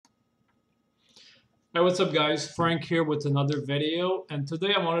Hey, what's up guys? Frank here with another video, and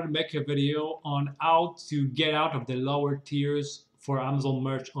today I wanted to make a video on how to get out of the lower tiers for Amazon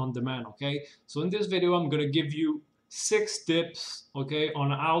Merch on Demand, okay? So in this video I'm going to give you 6 tips, okay,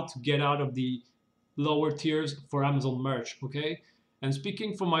 on how to get out of the lower tiers for Amazon Merch, okay? And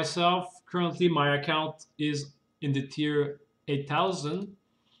speaking for myself, currently my account is in the tier 8,000,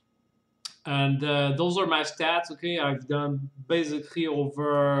 and those are my stats. Okay, I've done basically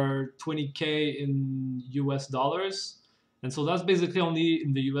over 20K in US dollars, and so that's basically only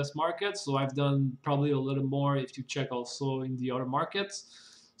in the US market. So I've done probably a little more if you check also in the other markets.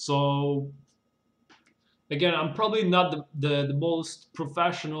 So again, I'm probably not the most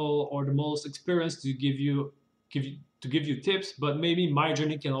professional or the most experienced to give you tips, but maybe my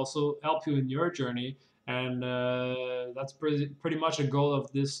journey can also help you in your journey, and that's pretty much the goal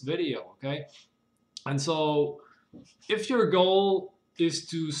of this video. Okay. And so, if your goal is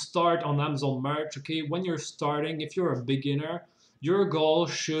to start on Amazon Merch, okay, when you're starting, if you're a beginner, your goal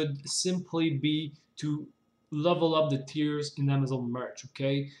should simply be to level up the tiers in Amazon Merch,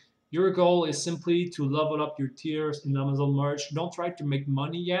 okay? Your goal is simply to level up your tiers in Amazon Merch. Don't try to make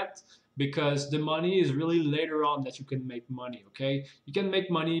money yet because the money is really later on that you can make money, okay? You can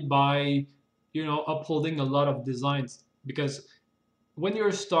make money by, uploading a lot of designs because when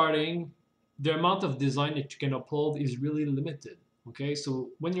you're starting, the amount of design that you can upload is really limited. Okay, so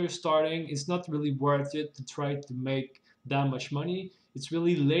when you're starting, it's not really worth it to try to make that much money. It's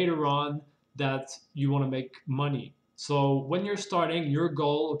really later on that you want to make money. So when you're starting, your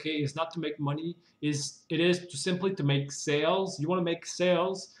goal, okay, is not to make money. It is to simply to make sales. You want to make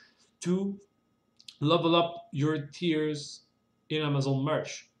sales to level up your tiers in Amazon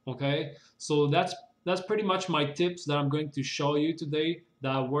Merch. Okay, so that's pretty much my tips that I'm going to show you today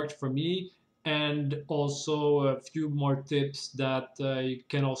that worked for me, and also a few more tips that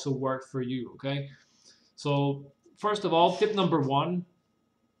can also work for you. Okay, so first of all, tip number one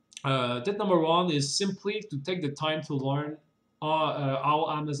is simply to take the time to learn how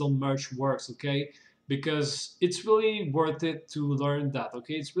Amazon Merch works. Okay, because it's really worth it to learn that.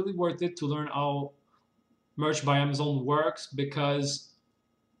 Okay, it's really worth it to learn how Merch by Amazon works because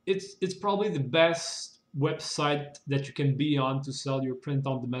it's probably the best website that you can be on to sell your print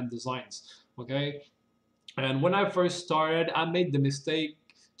on demand designs. Okay, and when I first started, I made the mistake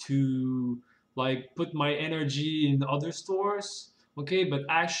to like put my energy in other stores. Okay, but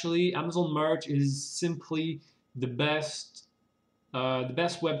actually Amazon Merch is simply the best the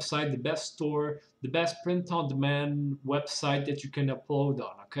best website, the best store, the best print-on-demand website that you can upload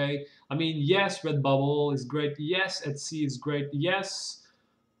on. Okay, I mean, yes, Redbubble is great. Yes, Etsy is great. Yes,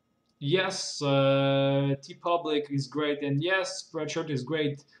 TeePublic is great, and yes, Spreadshirt is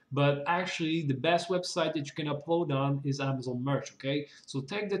great. But actually, the best website that you can upload on is Amazon Merch. Okay, so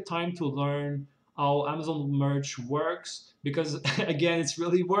take the time to learn how Amazon Merch works because again, it's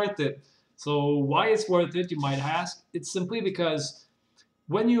really worth it. So why it's worth it, you might ask? It's simply because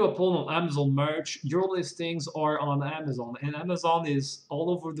when you upload on Amazon Merch, your listings are on Amazon, and Amazon is all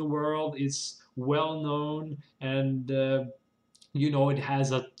over the world. It's well known, and it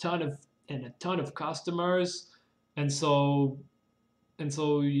has a ton of customers, and so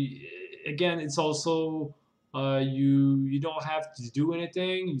again, it's also you don't have to do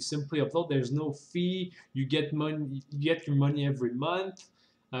anything. You simply upload. There's no fee. You get money. You get your money every month.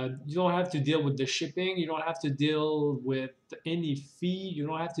 You don't have to deal with the shipping. You don't have to deal with any fee. You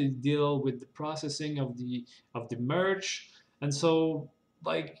don't have to deal with the processing of the merch. And so,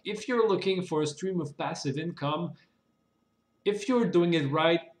 like, if you're looking for a stream of passive income, if you're doing it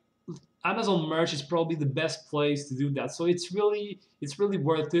right, Amazon Merch is probably the best place to do that. So it's really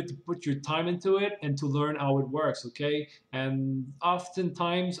worth it to put your time into it and to learn how it works, okay? And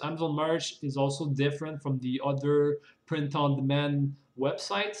oftentimes Amazon Merch is also different from the other print-on-demand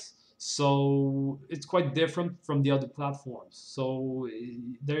websites. So it's quite different from the other platforms. So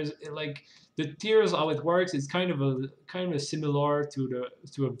there's like the tiers how it works is kind of similar to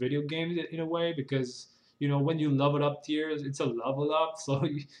a video game in a way because when you level up tiers, it's a level up. So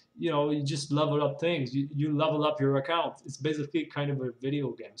you just level up things. You level up your account. It's basically kind of a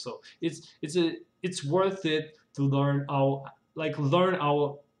video game. So it's worth it to learn how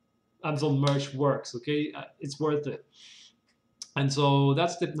Amazon Merch works. Okay, it's worth it. And so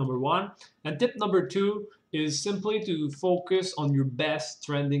that's tip number one. And tip number two is simply to focus on your best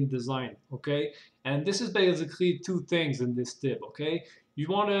trending design. Okay, and this is basically two things in this tip. Okay, you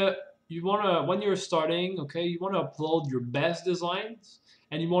wanna when you're starting. Okay, you wanna upload your best designs,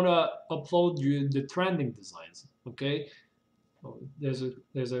 and you wanna upload the trending designs. Okay, oh, there's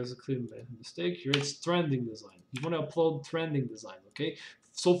a clear mistake here. It's trending design. You want to upload trending design, okay?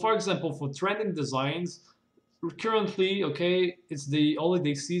 So for example, for trending designs, currently, okay, it's the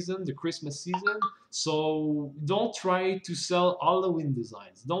holiday season, the Christmas season. So don't try to sell Halloween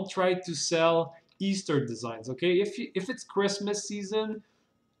designs. Don't try to sell Easter designs. Okay, if it's Christmas season,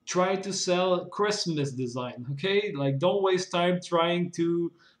 try to sell Christmas design. Okay, like don't waste time trying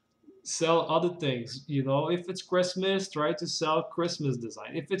to sell other things. You know, if it's Christmas, try to sell Christmas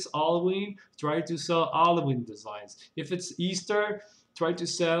design. If it's Halloween, try to sell Halloween designs. If it's Easter, try to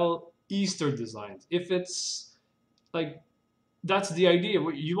sell Easter designs. If it's like that's the idea.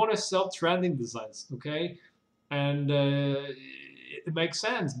 You want to sell trending designs, okay? And it makes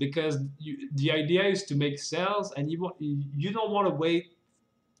sense because the idea is to make sales, and you don't want to wait.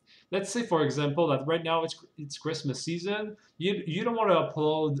 Let's say, for example, that right now it's Christmas season. You don't want to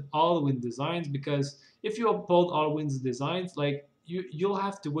upload Halloween designs because if you upload Halloween designs, like you'll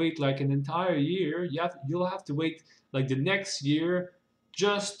have to wait like an entire year. You'll have to wait like the next year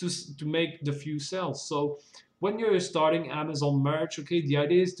just to make the few sales. So when you're starting Amazon merch, okay, the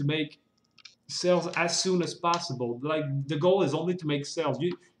idea is to make sales as soon as possible. Like the goal is only to make sales.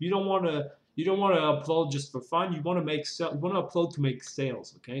 You don't want to upload just for fun. You want to make sales. You want to upload to make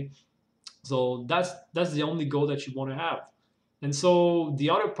sales. Okay, so that's the only goal that you want to have. And so the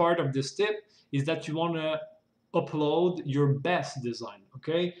other part of this tip is that you want to upload your best design.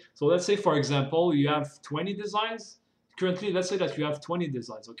 Okay, so let's say for example you have 20 designs. Currently, let's say that you have 20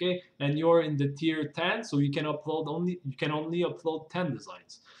 designs, okay, and you're in the tier 10, so you can only upload 10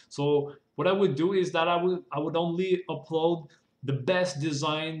 designs. So what I would do is that I would only upload the best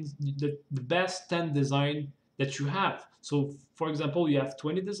designs, the best 10 design that you have. So for example, you have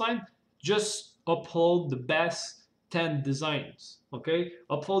 20 designs, just upload the best 10 designs, okay?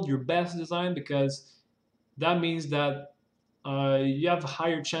 Upload your best design because that means that you have a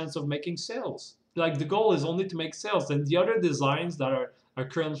higher chance of making sales. Like the goal is only to make sales, and the other designs that are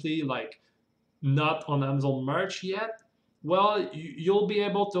currently like not on Amazon merch yet, well, you'll be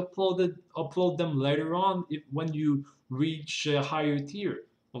able to upload them later on if when you reach a higher tier.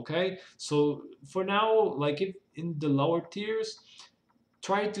 Okay, so for now, like if in the lower tiers,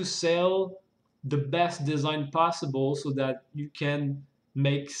 try to sell the best design possible so that you can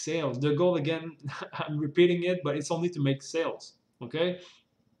make sales. The goal again, I'm repeating it, but it's only to make sales. Okay,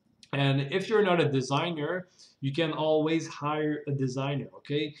 and if you're not a designer, you can always hire a designer.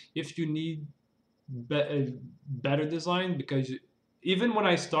 Okay, if you need better design, because even when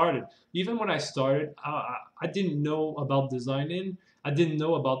I started, I didn't know about designing. I didn't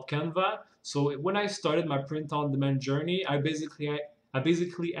know about Canva. So when I started my print on demand journey, I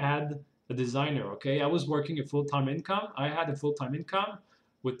basically had a designer. Okay, I was working a full time income. I had a full time income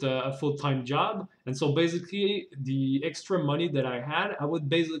with a full time job, and so basically the extra money that I had, I would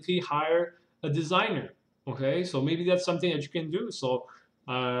basically hire a designer. Okay, so maybe that's something that you can do. So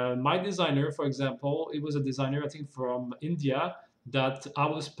my designer, for example, it was a designer I think from India that I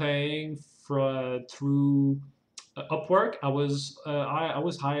was paying through Upwork. I was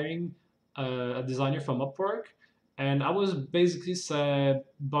hiring a designer from Upwork, and I was basically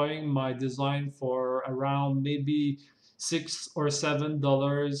buying my design for around maybe $6 or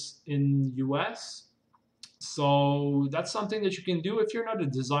 $7 in US. So that's something that you can do if you're not a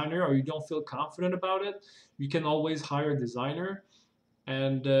designer or you don't feel confident about it. You can always hire a designer.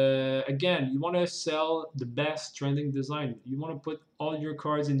 And again, you want to sell the best trending design. You want to put all your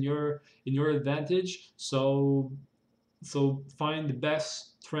cards in your advantage. So find the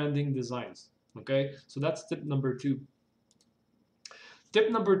best trending designs. Okay, so that's tip number 2. Tip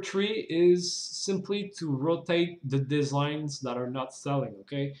number 3 is simply to rotate the designs that are not selling.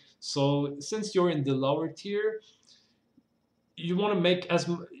 Okay, so since you're in the lower tier, you want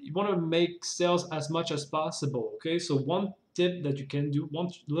to make sales as much as possible. Okay, so one tip that you can do, one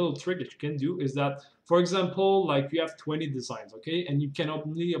little trick that you can do is that, for example, like you have 20 designs, okay, and you can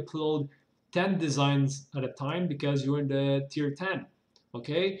only upload 10 designs at a time because you're in the tier 10.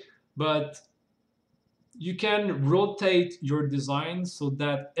 Okay, but you can rotate your design so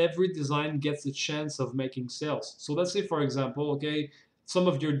that every design gets a chance of making sales. So let's say, for example, okay, some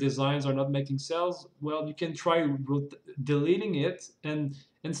of your designs are not making sales. Well, you can try deleting it and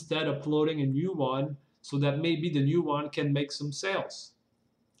instead uploading a new one so that maybe the new one can make some sales.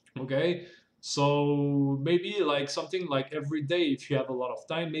 Okay, so maybe like something like every day, if you have a lot of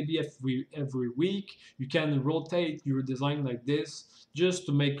time, maybe every week you can rotate your design like this just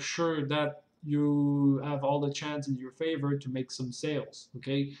to make sure that you have all the chance in your favor to make some sales.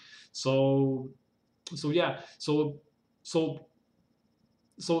 Okay, so yeah, so so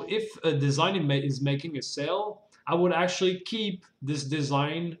if a design is making a sale, I would actually keep this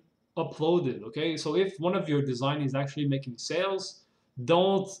design uploaded. Okay, so if one of your design is actually making sales,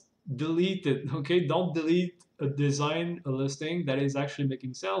 don't delete it. Okay, don't delete a design, a listing that is actually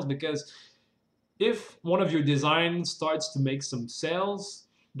making sales, because if one of your designs starts to make some sales,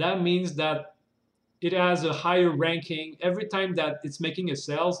 that means that it has a higher ranking. Every time that it's making a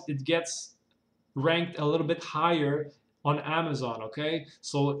sales, it gets ranked a little bit higher on Amazon. Okay,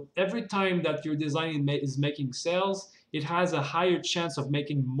 so every time that your design is making sales, it has a higher chance of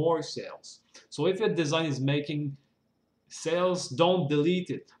making more sales. So if a design is making sales, don't delete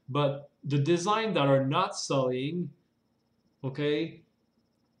it. But the design that are not selling, okay,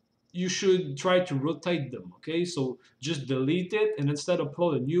 you should try to rotate them. Okay, so just delete it and instead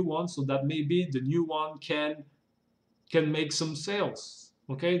upload a new one, so that maybe the new one can make some sales.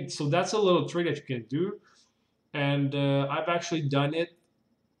 Okay, so that's a little trick that you can do, and I've actually done it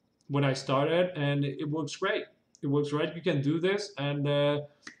when I started, and it works great. It works great. You can do this, and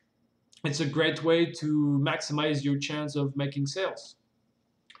it's a great way to maximize your chance of making sales.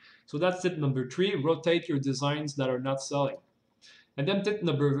 So that's tip number three: rotate your designs that are not selling. And then tip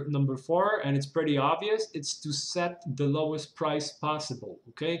number four, and it's pretty obvious, it's to set the lowest price possible.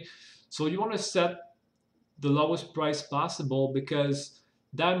 Okay, so you want to set the lowest price possible because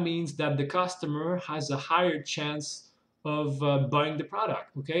that means that the customer has a higher chance of buying the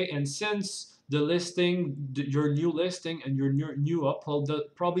product. Okay, and since the listing, your new listing and your new upload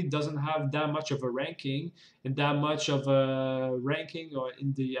probably doesn't have that much of a ranking and that much of a ranking or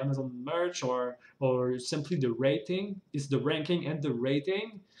in the Amazon merch, or simply the rating is the ranking and the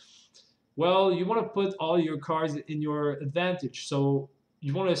rating. Well, you want to put all your cards in your advantage. So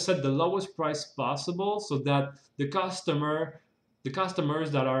you want to set the lowest price possible so that the customers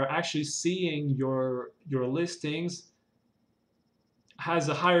that are actually seeing your listings has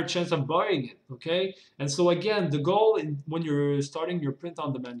a higher chance of buying it. Okay, and so again, the goal when you're starting your print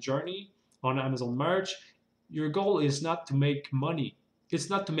on demand journey on Amazon merch, your goal is not to make money. It's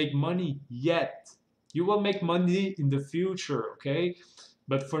not to make money yet. You will make money in the future. Okay,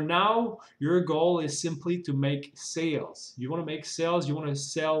 but for now, your goal is simply to make sales. You want to make sales, you want to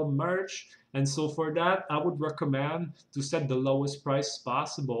sell merch. And so for that, I would recommend to set the lowest price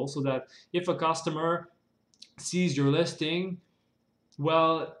possible so that if a customer sees your listing,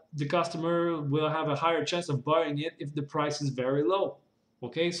 well, the customer will have a higher chance of buying it if the price is very low.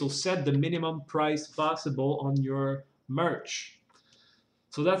 Okay, so set the minimum price possible on your merch.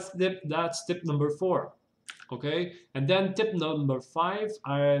 So that's tip number four. Okay, and then tip number five,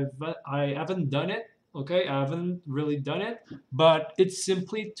 I haven't done it. Okay, I haven't really done it, but it's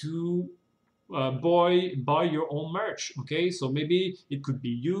simply to buy your own merch. Okay, so maybe it could be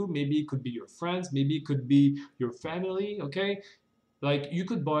you, maybe it could be your friends, maybe it could be your family. Okay, like you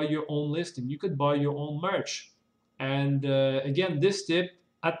could buy your own listing, you could buy your own merch. And again, this tip,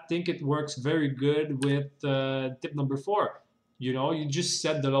 I think it works very good with tip number four. You know, you just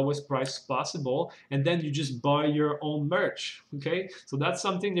set the lowest price possible and then you just buy your own merch. Okay, so that's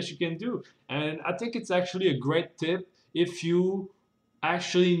something that you can do. And I think it's actually a great tip if you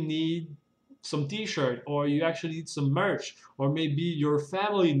actually need some t-shirt, or you actually need some merch, or maybe your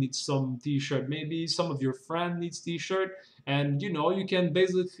family needs some t-shirt, maybe some of your friend needs t-shirt, and you know, you can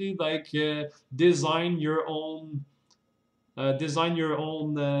basically like design your own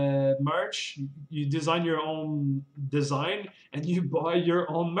merch. You design your own design and you buy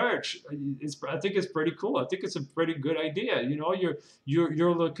your own merch. I think it's pretty cool. I think it's a pretty good idea. You know,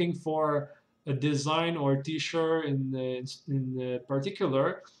 you're looking for a design or a t-shirt in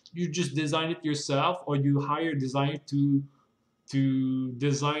particular. You just design it yourself, or you hire a designer to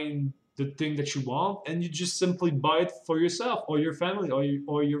design the thing that you want, and you just simply buy it for yourself or your family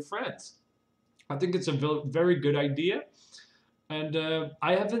or your friends. I think it's a very good idea, and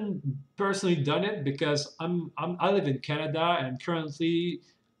I haven't personally done it because I live in Canada, and currently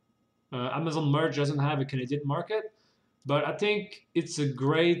Amazon Merch doesn't have a Canadian market. But I think it's a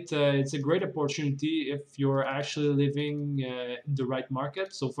great opportunity if you're actually living in the right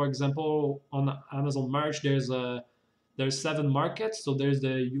market. So, for example, on Amazon Merch, there's seven markets. So there's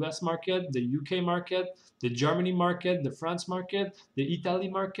the US market, the UK market, the Germany market, the France market, the Italy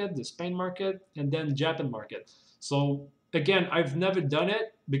market, the Spain market, and then Japan market. So again, I've never done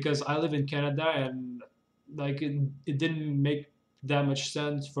it because I live in Canada, and like it didn't make that much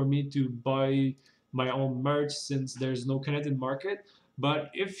sense for me to buy my own merch since there's no Canadian market.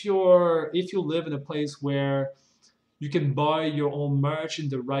 But if you live in a place where you can buy your own merch in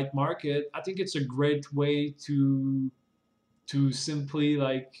the right market, I think it's a great way to simply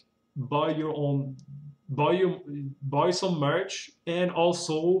like buy your own buy your buy some merch, and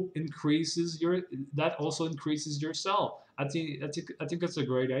also increases your sell. I think that's a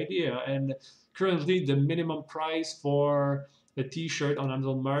great idea. And currently the minimum price for a t-shirt on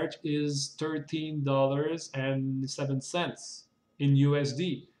Amazon Merch is $13.07 in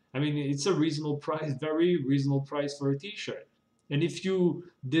USD. I mean, it's a reasonable price, very reasonable price for a t-shirt. And if you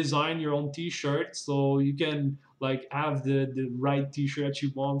design your own t-shirt, so you can like have the right t-shirt that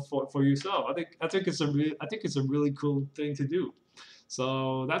you want for yourself. I think it's a really cool thing to do.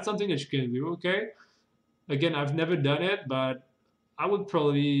 So that's something that you can do. Okay. Again, I've never done it, but I would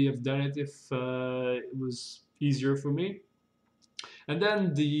probably have done it if it was easier for me. And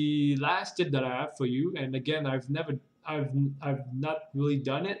then the last tip that I have for you, and again, I've, I've not really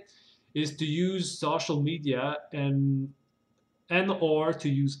done it, is to use social media and or to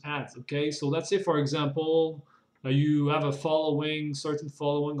use ads. Okay, so let's say for example, you have a following, certain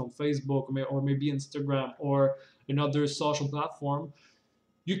following on Facebook or maybe Instagram or another social platform.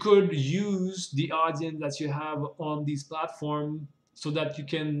 You could use the audience that you have on these platforms so that you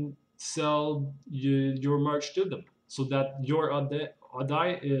can sell your merch to them, so that your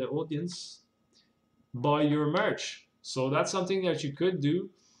audience buy your merch. So that's something that you could do.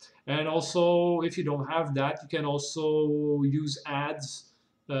 And also, if you don't have that, you can also use ads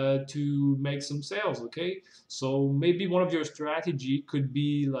to make some sales. Okay, so maybe one of your strategy could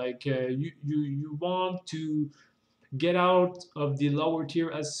be like you want to get out of the lower tier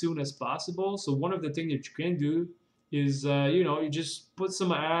as soon as possible. So one of the things that you can do is, you just put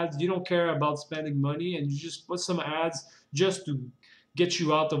some ads. You don't care about spending money, and you just put some ads just to get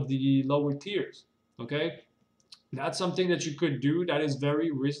you out of the lower tiers. Okay, that's something that you could do. That is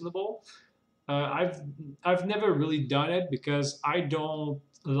very reasonable. I've never really done it because I don't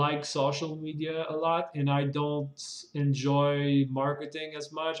like social media a lot, and I don't enjoy marketing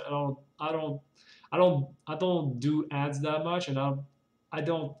as much. I don't do ads that much, and I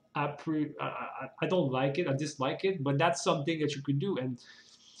don't like it. I dislike it. But that's something that you could do. And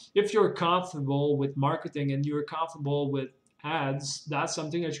if you're comfortable with marketing and you're comfortable with ads, that's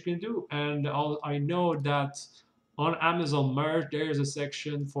something that you can do. And I know that on Amazon Merch, there's a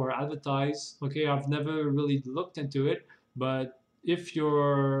section for advertise. Okay, I've never really looked into it, but if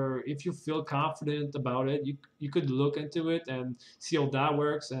you feel confident about it, you could look into it and see how that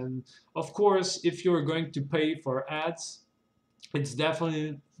works. And of course, if you're going to pay for ads, it's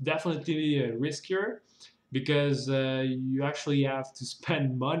definitely riskier because you actually have to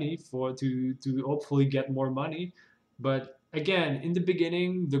spend money to hopefully get more money. But again, in the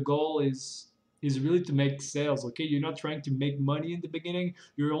beginning, the goal is really to make sales. Okay, you're not trying to make money in the beginning.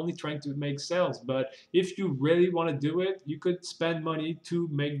 You're only trying to make sales. But if you really want to do it, you could spend money to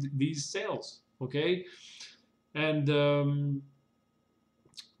make these sales. Okay, and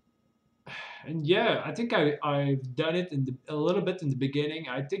yeah, I think I've done it a little bit in the beginning.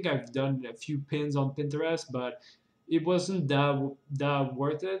 I think I've done a few pins on Pinterest, but it wasn't that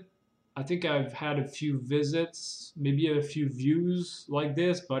worth it. I think I've had a few visits, maybe a few views like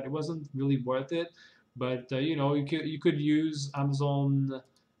this, but it wasn't really worth it. But you could use Amazon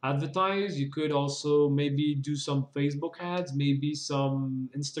advertise. You could also maybe do some Facebook ads, maybe some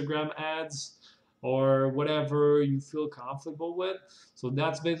Instagram ads, or whatever you feel comfortable with. So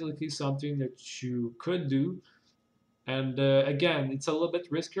that's basically something that you could do. And again, it's a little bit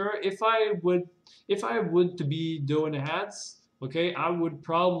riskier. If I would to be doing ads, okay, I would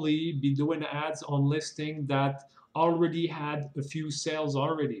probably be doing ads on listing that already had a few sales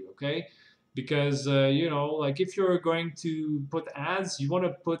already, okay? Because like if you're going to put ads, you want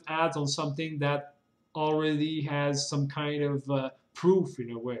to put ads on something that already has some kind of proof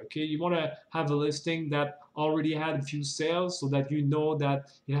in a way, okay? You want to have a listing that already had a few sales so that you know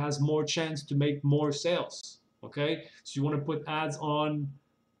that it has more chance to make more sales. Okay, so you want to put ads on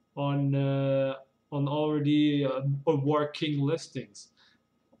uh, on already working listings,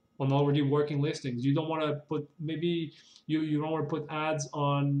 on already working listings. You don't want to put maybe you don't want to put ads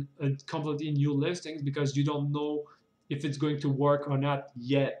on completely new listings because you don't know if it's going to work or not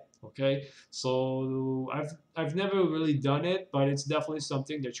yet. Okay, so I've never really done it, but it's definitely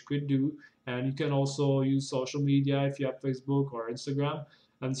something that you could do. And you can also use social media if you have Facebook or Instagram.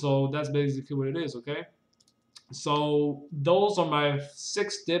 And so that's basically what it is. Okay. So those are my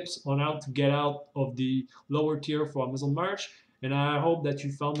 6 tips on how to get out of the lower tier for Amazon Merch. And I hope that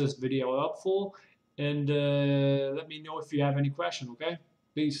you found this video helpful. And let me know if you have any question, okay?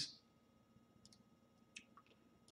 Peace.